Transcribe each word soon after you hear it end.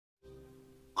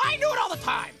I knew it all the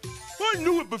time. I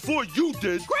knew it before you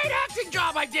did. Great acting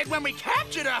job I did when we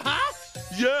captured her, huh?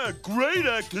 Yeah, great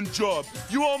acting job.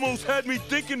 You almost had me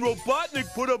thinking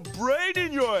Robotnik put a brain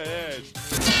in your head.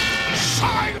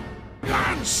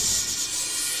 Silence!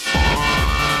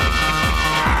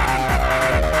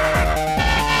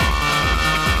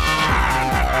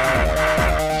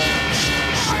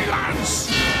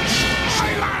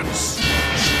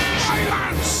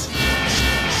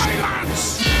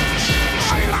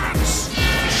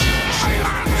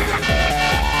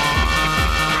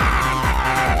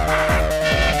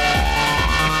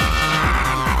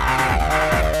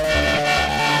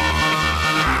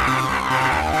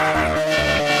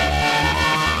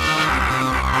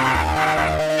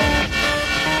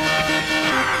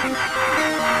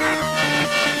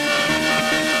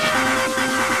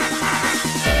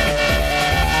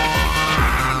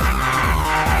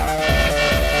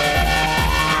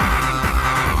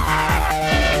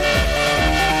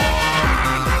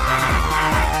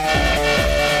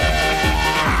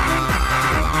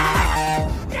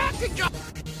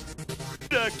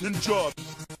 Acting job.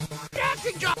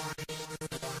 Acting job.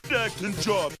 Acting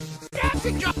job.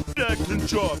 Acting job. Acting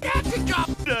job. Acting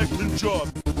job. Acting job.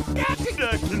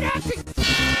 Acting.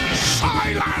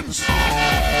 Silence!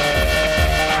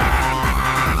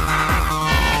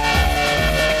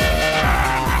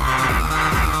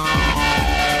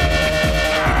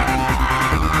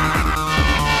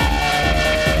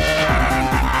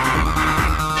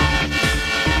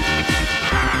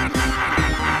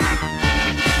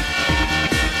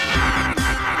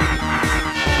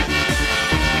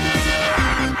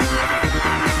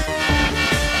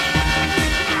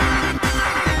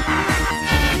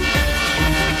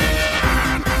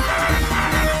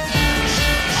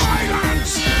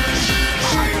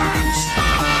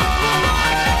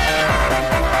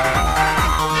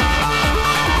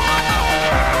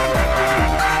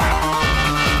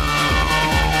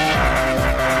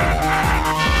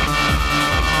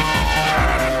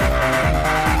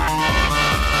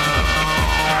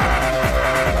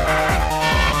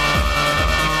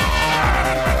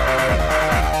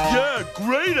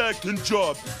 Acting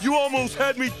job. You almost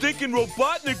had me thinking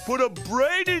Robotnik put a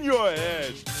brain in your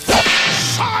head.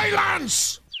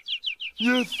 Silence!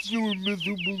 Yes, you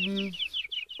miserable.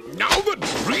 Now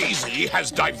that Breezy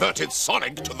has diverted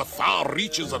Sonic to the far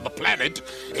reaches of the planet,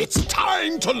 it's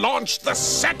time to launch the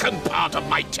second part of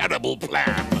my terrible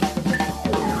plan.